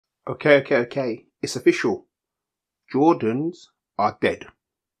Okay. It's official. Jordans are dead.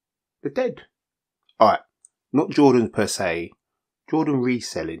 They're dead. Alright, not Jordans per se. Jordan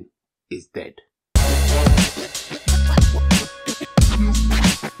reselling is dead.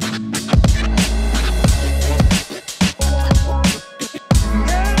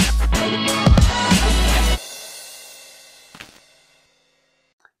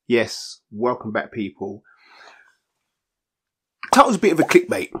 Yes, welcome back, people. That was a bit of a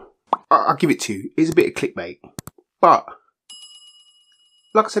clickbait. I'll give it to you. It's a bit of clickbait. But,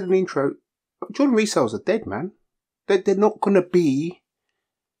 like I said in the intro, Jordan resales are dead, man. They're not going to be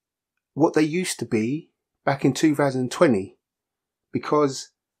what they used to be back in 2020.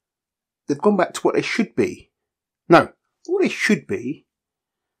 Because they've gone back to what they should be. No, what they should be.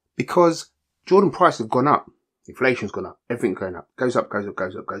 Because Jordan prices have gone up. Inflation's gone up. Everything's going up. Goes up.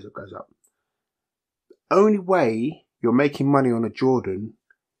 The only way you're making money on a Jordan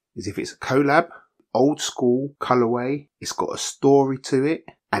is if it's a collab, old school colorway, it's got a story to it,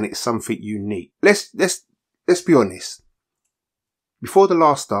 and it's something unique. Let's be honest. Before the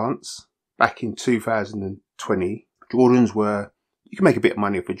last dance, back in 2020, Jordans were, you can make a bit of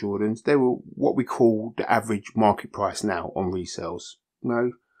money for Jordans. They were what we call the average market price now on resales. You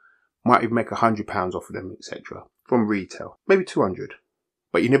know, might even make £100 off of them, etc. from retail. Maybe 200.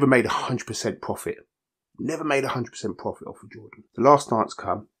 But you never made 100% profit. Never made 100% profit off of Jordan. The last dance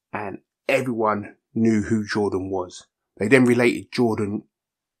come and everyone knew who Jordan was. They then related Jordan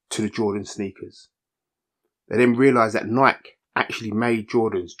to the Jordan sneakers. They then realised that Nike actually made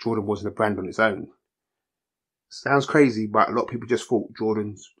Jordans. Jordan wasn't a brand on its own. Sounds crazy, but a lot of people just thought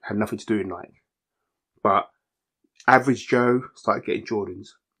Jordans had nothing to do with Nike. But average Joe started getting Jordans.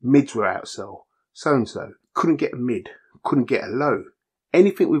 Mids were outsell. So-and-so. Couldn't get a mid. Couldn't get a low.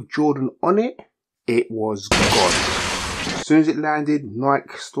 Anything with Jordan on it, it was gone. As soon as it landed,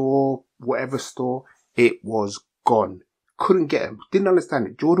 Nike store, whatever store, it was gone. Couldn't get them. Didn't understand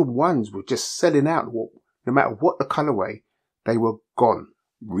it. Jordan 1s were just selling out. No matter what the colorway, they were gone.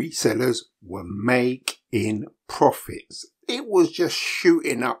 Resellers were making profits. It was just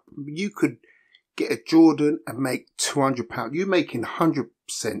shooting up. You could get a Jordan and make £200. You're making 100%,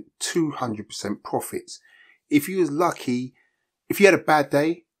 200% profits. If you was lucky, if you had a bad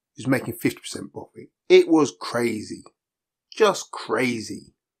day, you was making 50% profit. It was crazy. Just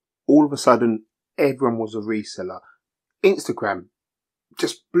crazy. All of a sudden, everyone was a reseller. Instagram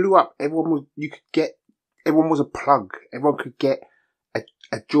just blew up. Everyone was a plug. Everyone could get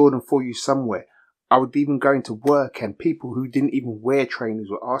a Jordan for you somewhere. I would even go into work and people who didn't even wear trainers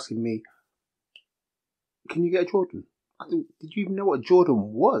were asking me, can you get a Jordan? Did you even know what a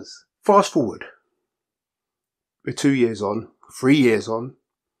Jordan was? Fast forward. We're 2 years on, 3 years on.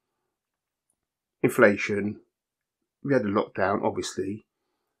 Inflation. We had a lockdown, obviously.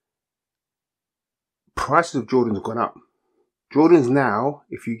 Prices of Jordans have gone up. Jordans now,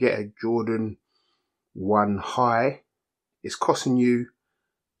 if you get a Jordan 1 high, it's costing you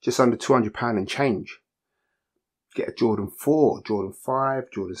just under £200 and change. Get a Jordan 4, Jordan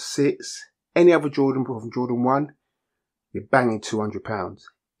 5, Jordan 6, any other Jordan from Jordan 1, you're banging £200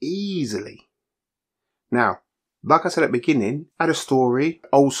 easily. Now, like I said at the beginning, add a story,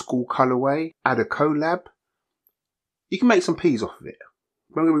 old school colorway, add a collab, you can make some peas off of it.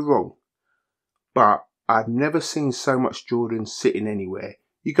 Don't get me wrong. But I've never seen so much Jordan sitting anywhere.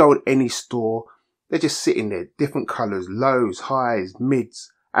 You go in any store, they're just sitting there, different colours, lows, highs,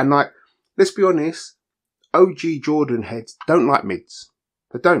 mids. And like, let's be honest, OG Jordan heads don't like mids.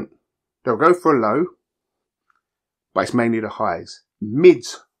 They don't. They'll go for a low, but it's mainly the highs.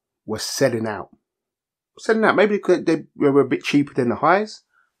 Mids were selling out. Maybe they were a bit cheaper than the highs,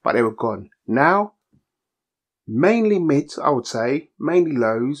 but they were gone. Now, mainly mids, I would say, mainly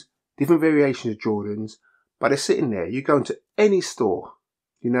lows, different variations of Jordans, but they're sitting there. You go into any store,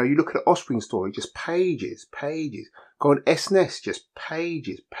 you know, you look at the Offspring store, just pages. Go on S&S, just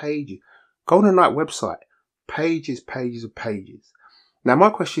pages. Go on the Nike website, pages. Now, my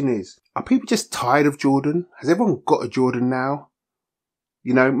question is, are people just tired of Jordan? Has everyone got a Jordan now?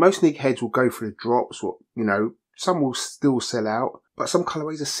 You know, most sneakerheads will go for the drops, or, you know, some will still sell out, but some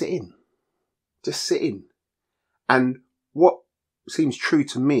colorways are sitting. Just sitting. And what seems true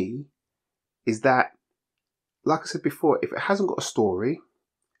to me is that, like I said before, if it hasn't got a story,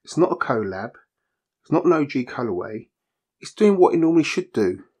 it's not a collab, it's not an OG colorway, it's doing what it normally should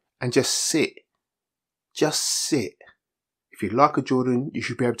do and just sit. Just sit. If you like a Jordan, you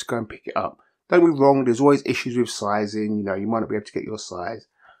should be able to go and pick it up. Don't be wrong, there's always issues with sizing, you know, you might not be able to get your size,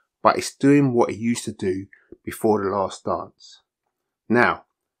 but it's doing what it used to do before the last dance. Now,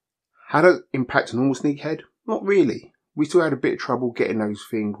 how does it impact a normal sneakerhead? Not really. We still had a bit of trouble getting those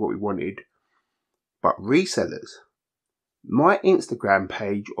things what we wanted. But resellers, my Instagram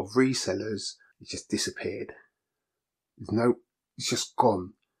page of resellers, it just disappeared. It's just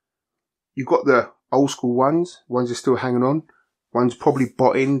gone. You've got the old school ones are still hanging on. One's probably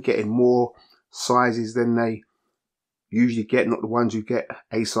botting, getting more sizes than they usually get, not the ones who get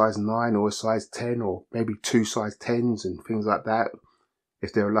a size 9 or a size 10 or maybe 2 size 10s and things like that,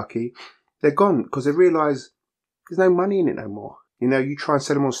 if they're lucky. They're gone because they realise there's no money in it no more. You know, you try and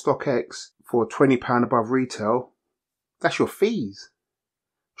sell them on StockX for £20 above retail, that's your fees.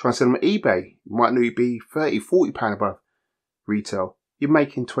 Try and sell them at eBay, it might only be £30-40 above retail. You're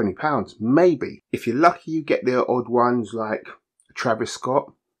making £20, maybe. If you're lucky, you get the odd ones like Travis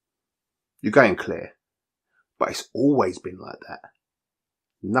Scott, you're going clear. But it's always been like that.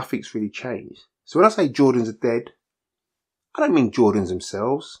 Nothing's really changed. So when I say Jordans are dead, I don't mean Jordans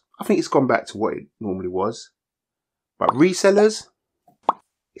themselves. I think it's gone back to what it normally was. But resellers,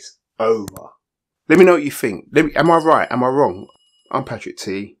 it's over. Let me know what you think. Am I right? Am I wrong? I'm Patrick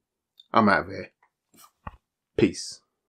T. I'm out of here. Peace.